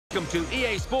Welcome to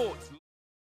EA Sports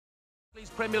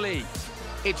Premier League.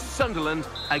 It's Sunderland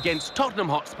against Tottenham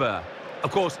Hotspur.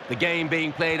 Of course, the game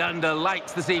being played under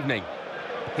lights this evening.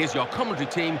 Here's your commentary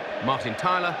team, Martin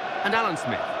Tyler and Alan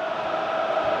Smith.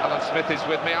 Alan Smith is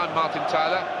with me. I'm Martin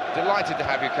Tyler. Delighted to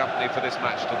have your company for this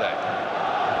match today.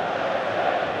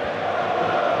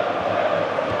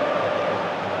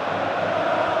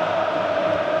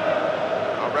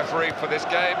 Our referee for this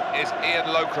game is Ian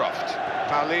Lowcroft.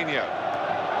 Paulinho.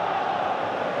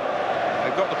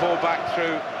 They've got the ball back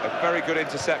through a very good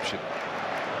interception.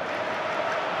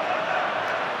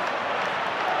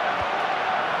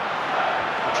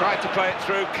 Tried to play it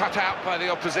through, cut out by the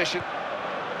opposition.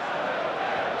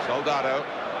 Soldado.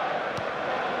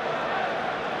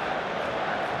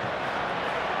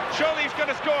 Surely he's going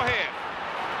to score here.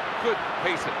 Good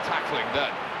piece of tackling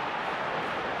done.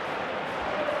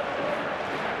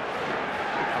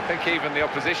 I think even the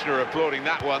opposition are applauding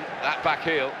that one, that back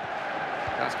heel.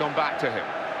 That's gone back to him.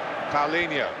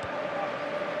 Paulinho.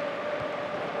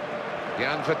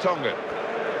 Jan Vertonghen.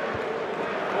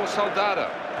 For Soldado.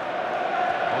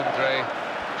 Andre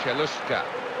Chelushka.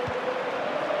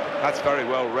 That's very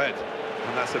well read,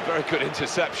 and that's a very good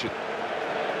interception.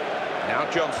 Now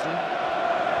Johnson.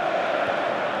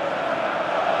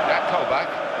 Jack Colback.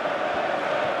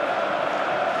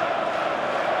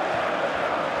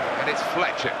 And it's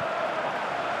Fletcher.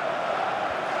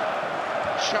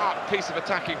 Sharp piece of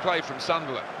attacking play from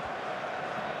Sunderland.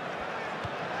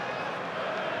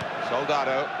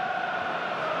 Soldado.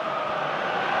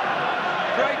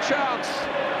 Great chance.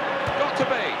 Got to be.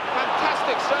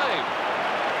 Fantastic save.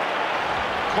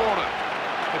 Corner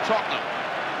for Tottenham.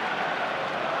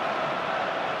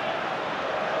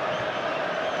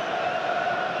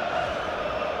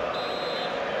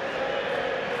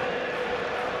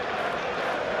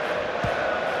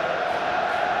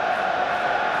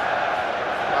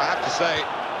 I have to say,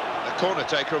 the corner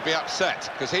taker will be upset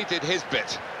because he did his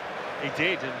bit. He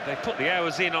did, and they put the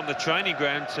hours in on the training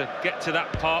ground to get to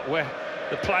that part where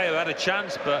the player had a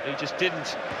chance, but he just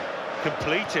didn't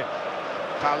complete it.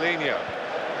 Paulinho.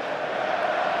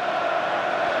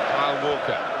 Kyle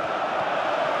Walker.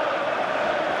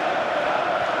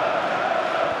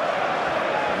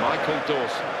 Michael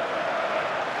Dawson.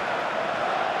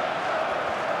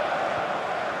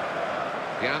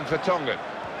 Jan Vertonghen.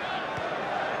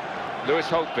 Lewis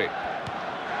Holtby.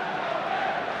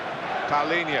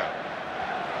 Paulinho.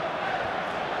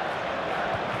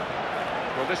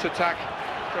 Well, this attack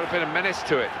got a bit of menace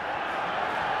to it.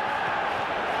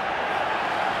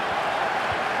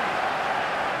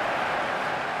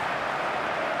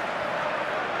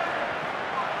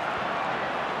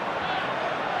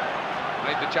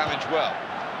 Made the challenge well.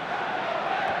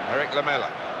 Eric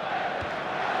Lamela.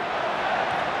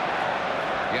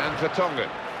 Jan Vertonghen.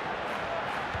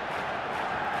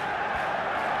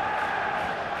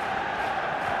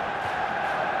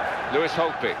 Lewis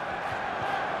Holtby.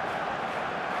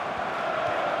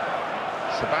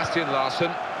 Sebastian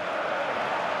Larsson.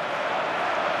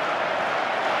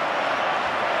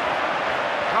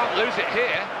 Can't lose it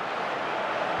here.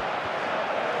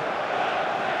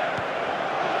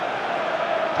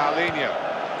 Paulinho.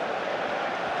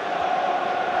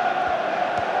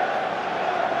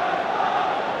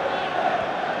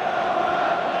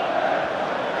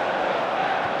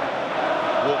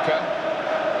 Walker.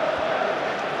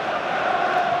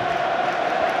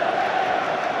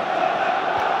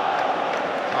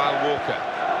 Walker.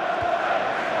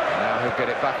 Now he'll get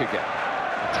it back again.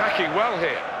 Attacking well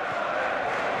here.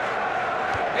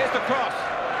 Here's the cross.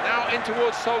 Now in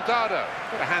towards Soldado.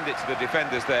 Got to hand it to the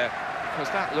defenders there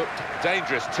because that looked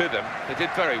dangerous to them. They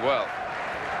did very well.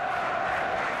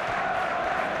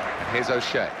 And here's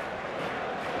O'Shea.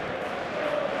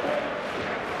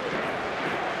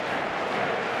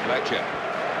 Fletcher.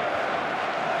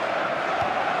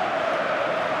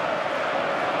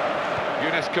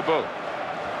 Younes Kabul.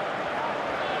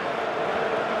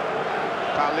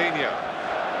 Paulinho.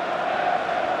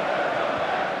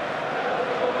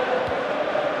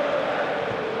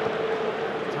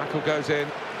 Tackle goes in.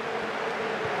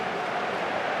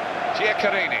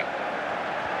 Giaccarini.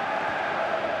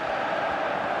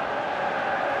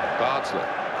 Bardsley.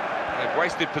 They've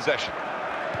wasted possession.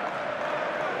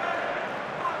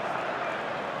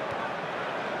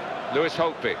 Lewis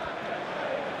Holtby.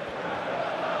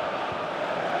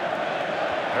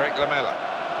 Eric Lamela.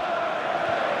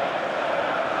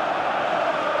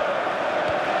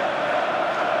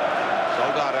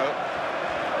 Soldado.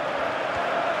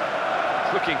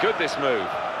 It's looking good, this move.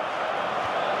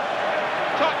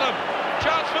 Tottenham,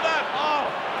 chance for them. Oh,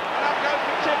 and that goes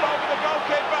the chip over the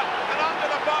goalkeeper and under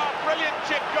the bar. Brilliant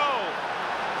chip goal.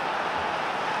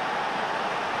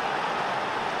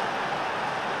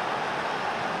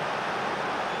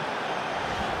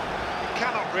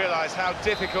 realise how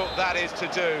difficult that is to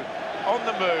do. On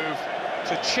the move,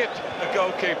 to chip the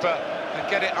goalkeeper and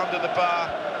get it under the bar.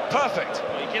 Perfect.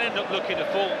 Well, you can end up looking a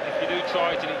fool if you do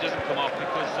try it and it doesn't come off,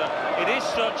 because it is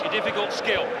such a difficult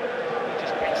skill. He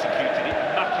just executed it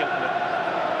immaculately.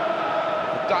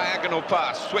 The diagonal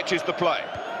pass switches the play.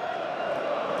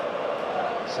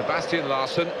 Sebastian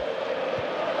Larsson.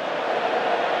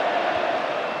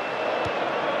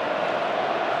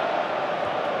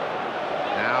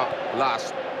 Now,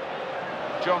 last.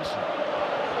 Johnson.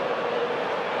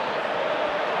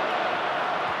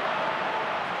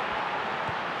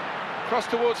 Cross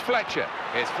towards Fletcher.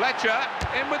 Here's Fletcher,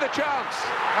 in with a chance.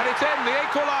 And it's in, the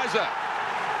equaliser.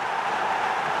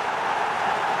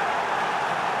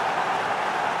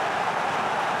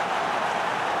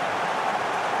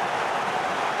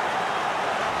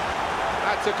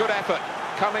 That's a good effort.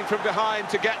 Coming from behind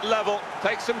to get level.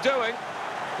 Takes some doing.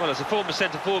 Well, as a former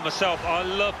centre-forward myself, I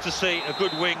love to see a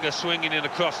good winger swinging in a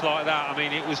cross like that. I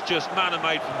mean, it was just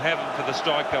manna-made from heaven for the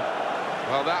striker.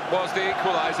 Well, that was the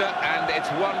equaliser, and it's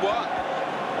 1-1.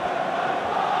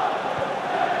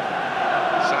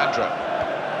 Sandro.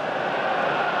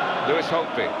 Lewis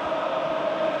Holtby.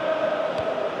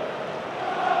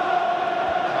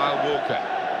 Kyle Walker.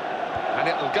 And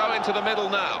it'll go into the middle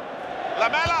now.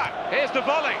 Lamela! Here's the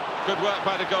volley. Good work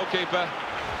by the goalkeeper.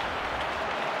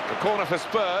 The corner for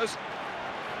Spurs.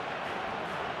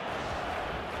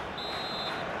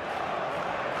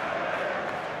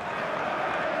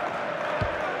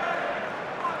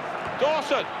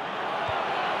 Dawson.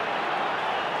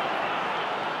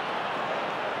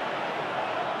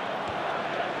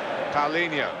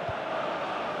 Paulinho.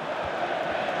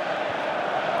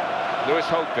 Lewis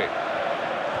Holtby.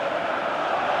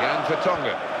 Jan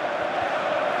Vertonghen.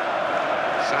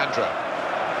 Sandro.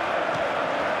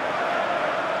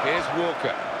 Here's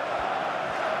Walker.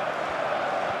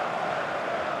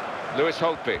 Lewis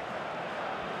Holtby.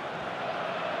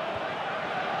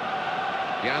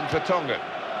 Jan Vertonghen.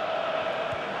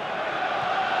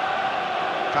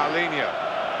 Paulinho.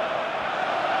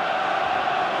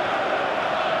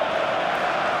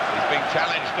 He's being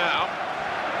challenged now.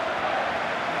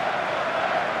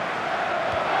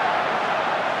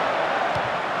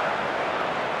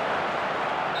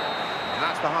 And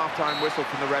that's the half-time whistle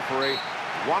from the referee.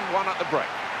 1-1 at the break.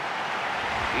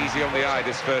 Easy on the eye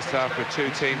this first half with two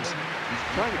teams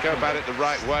trying to go about it the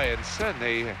right way, and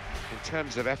certainly in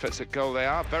terms of efforts at goal they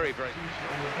are very, very...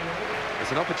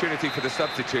 It's an opportunity for the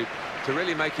substitute to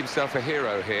really make himself a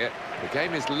hero here. The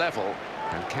game is level,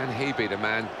 and can he be the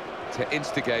man to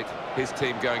instigate his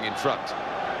team going in front?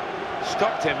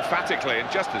 Stopped emphatically,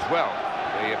 and just as well.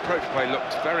 The approach play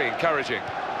looked very encouraging.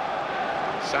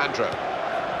 Sandro.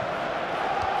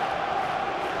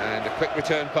 And a quick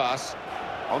return pass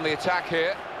on the attack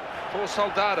here for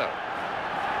Soldado.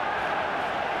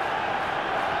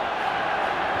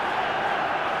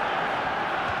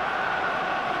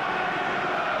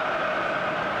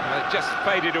 Just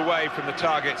faded away from the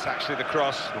targets, actually, the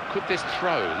cross. Well, could this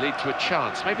throw lead to a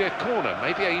chance? Maybe a corner,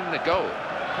 maybe even a goal.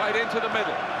 Played into the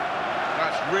middle.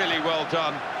 That's really well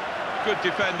done. Good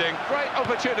defending. Great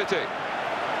opportunity.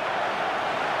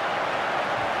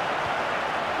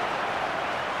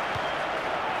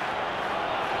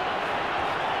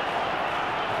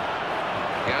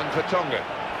 Jan Vertonghen.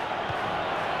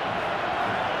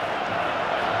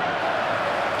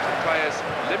 Players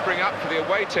limbering up for the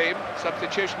away team.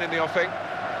 Substitution in the offing.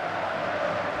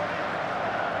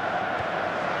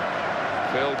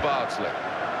 Phil Bardsley.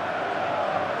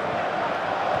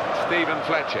 Stephen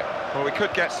Fletcher. Well, we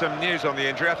could get some news on the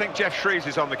injury. I think Jeff Shreves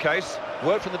is on the case.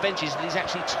 Word from the benches that he's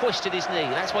actually twisted his knee.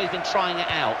 That's why he's been trying it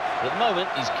out. But at the moment,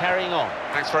 he's carrying on.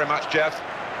 Thanks very much, Jeff.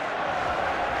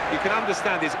 You can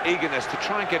understand his eagerness to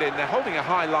try and get in. They're holding a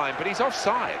high line, but he's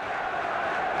offside.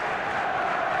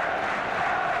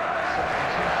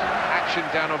 Action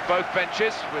down on both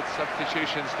benches with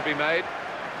substitutions to be made.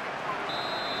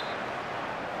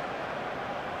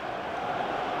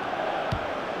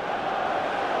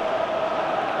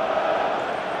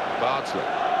 Bardsley.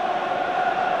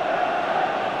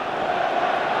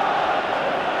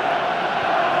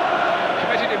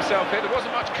 Committed himself here. There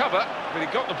wasn't much cover, but he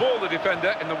got the ball, the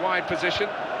defender, in the wide position.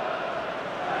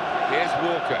 Here's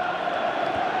Walker.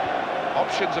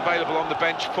 Options available on the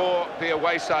bench for the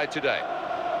away side today.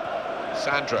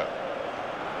 Sandro.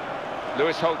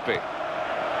 Lewis Holtby.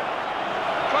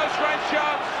 Close range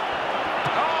chance.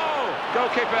 Oh!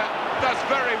 Goalkeeper does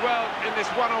very well in this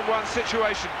one-on-one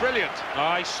situation. Brilliant.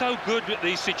 Oh, he's so good at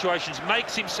these situations.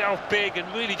 Makes himself big and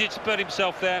really did spread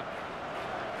himself there.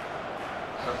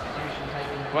 Substitution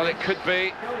taken. Well, it could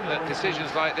be that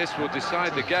decisions like this will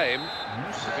decide the game.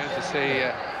 We're going to see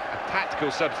a tactical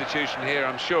substitution here,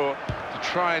 I'm sure, to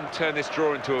try and turn this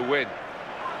draw into a win.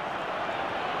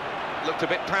 Looked a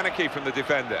bit panicky from the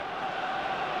defender.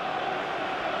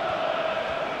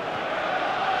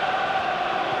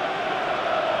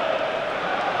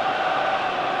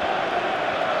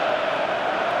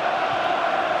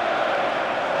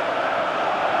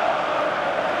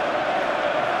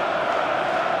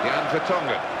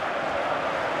 Vertonghen.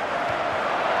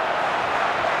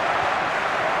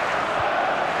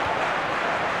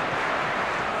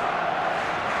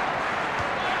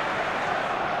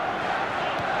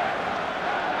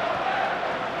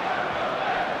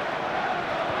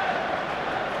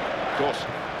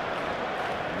 Dawson.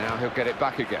 Now he'll get it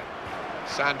back again.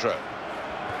 Sandro.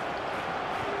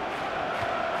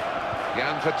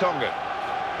 Jan Vertonghen.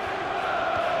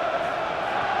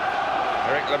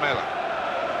 Eric Lamela.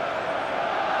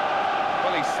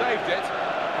 He saved it,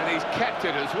 and he's kept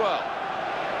it as well.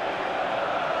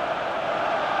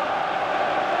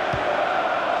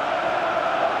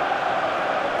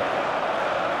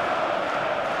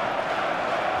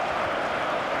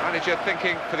 Manager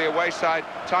thinking for the away side,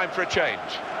 time for a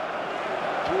change.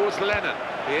 Towards Lennon,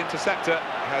 the interceptor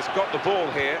has got the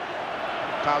ball here.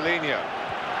 Paulinho.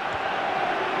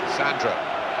 Sandro.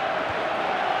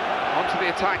 Onto the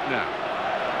attack now.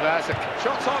 There's a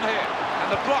shot's on here,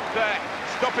 and the block there.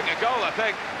 Stopping a goal, I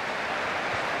think.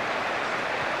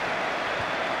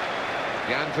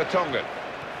 Jan Vertonghen.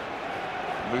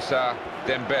 Moussa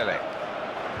Dembele.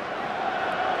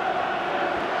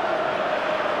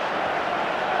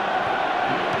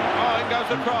 Oh, in goes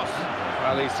the cross.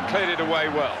 Well, he's cleared it away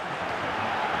well.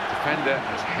 Defender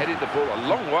has headed the ball a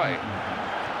long way.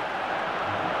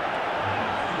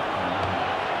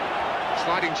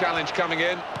 Sliding challenge coming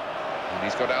in, and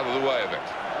he's got out of the way of it.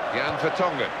 Jan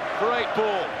Vertonghen. Great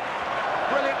ball.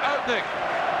 Brilliant opening.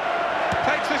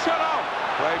 Takes the shot off.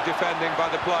 Brave defending by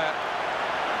the player.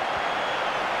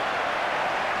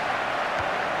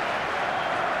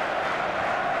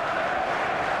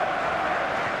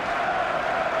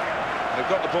 They've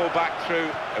got the ball back through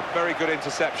a very good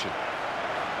interception.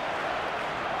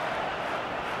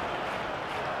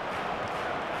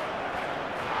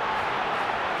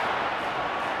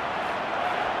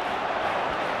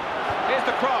 Here's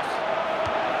the cross.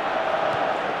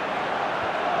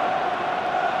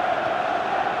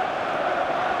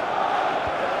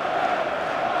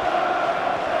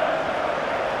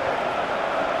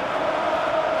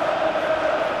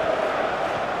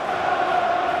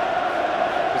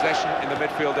 In the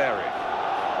midfield area.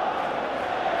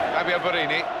 Fabio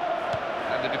Borini,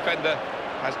 and the defender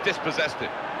has dispossessed it.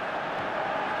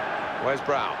 Where's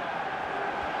Brown?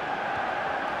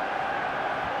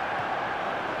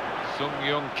 Sung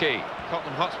Young Ki.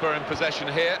 Tottenham Hotspur in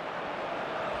possession here.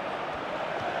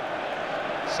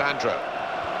 Sandro.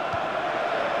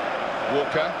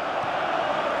 Walker.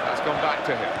 That's gone back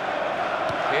to him.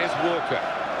 Here's Walker.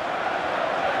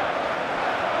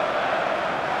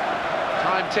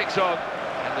 Time ticks on,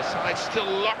 and the side's still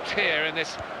locked here in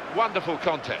this wonderful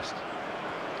contest.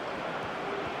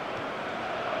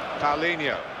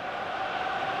 Paulinho.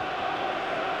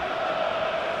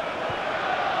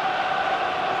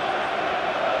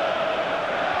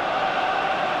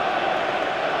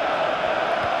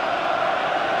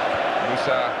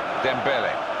 Moussa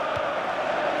Dembele.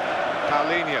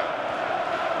 Paulinho.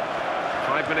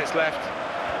 5 minutes left,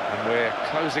 and we're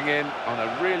closing in on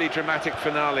a really dramatic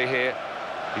finale here.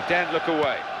 He daren't look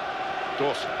away.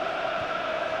 Dawson.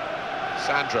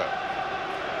 Sandro.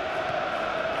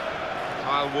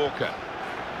 Kyle Walker.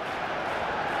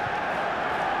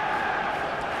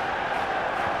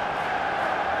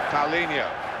 Paulinho.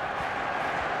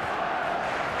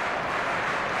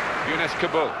 Younes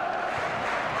Kabul.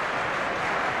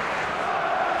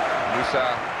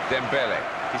 Moussa Dembele.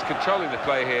 He's controlling the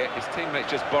play here. His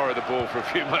teammates just borrow the ball for a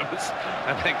few moments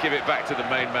and then give it back to the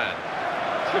main man.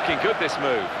 It's looking good, this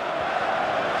move.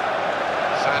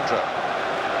 Sandro.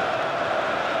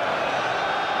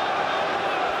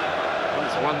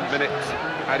 There's 1 minute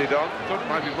added on. Thought it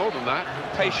might be more than that.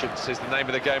 Patience is the name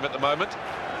of the game at the moment.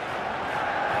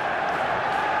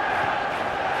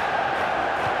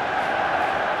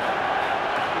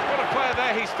 What a player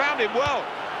there, he's found him well.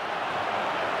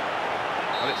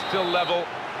 Well, it's still level,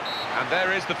 and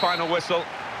there is the final whistle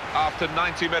after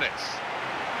 90 minutes.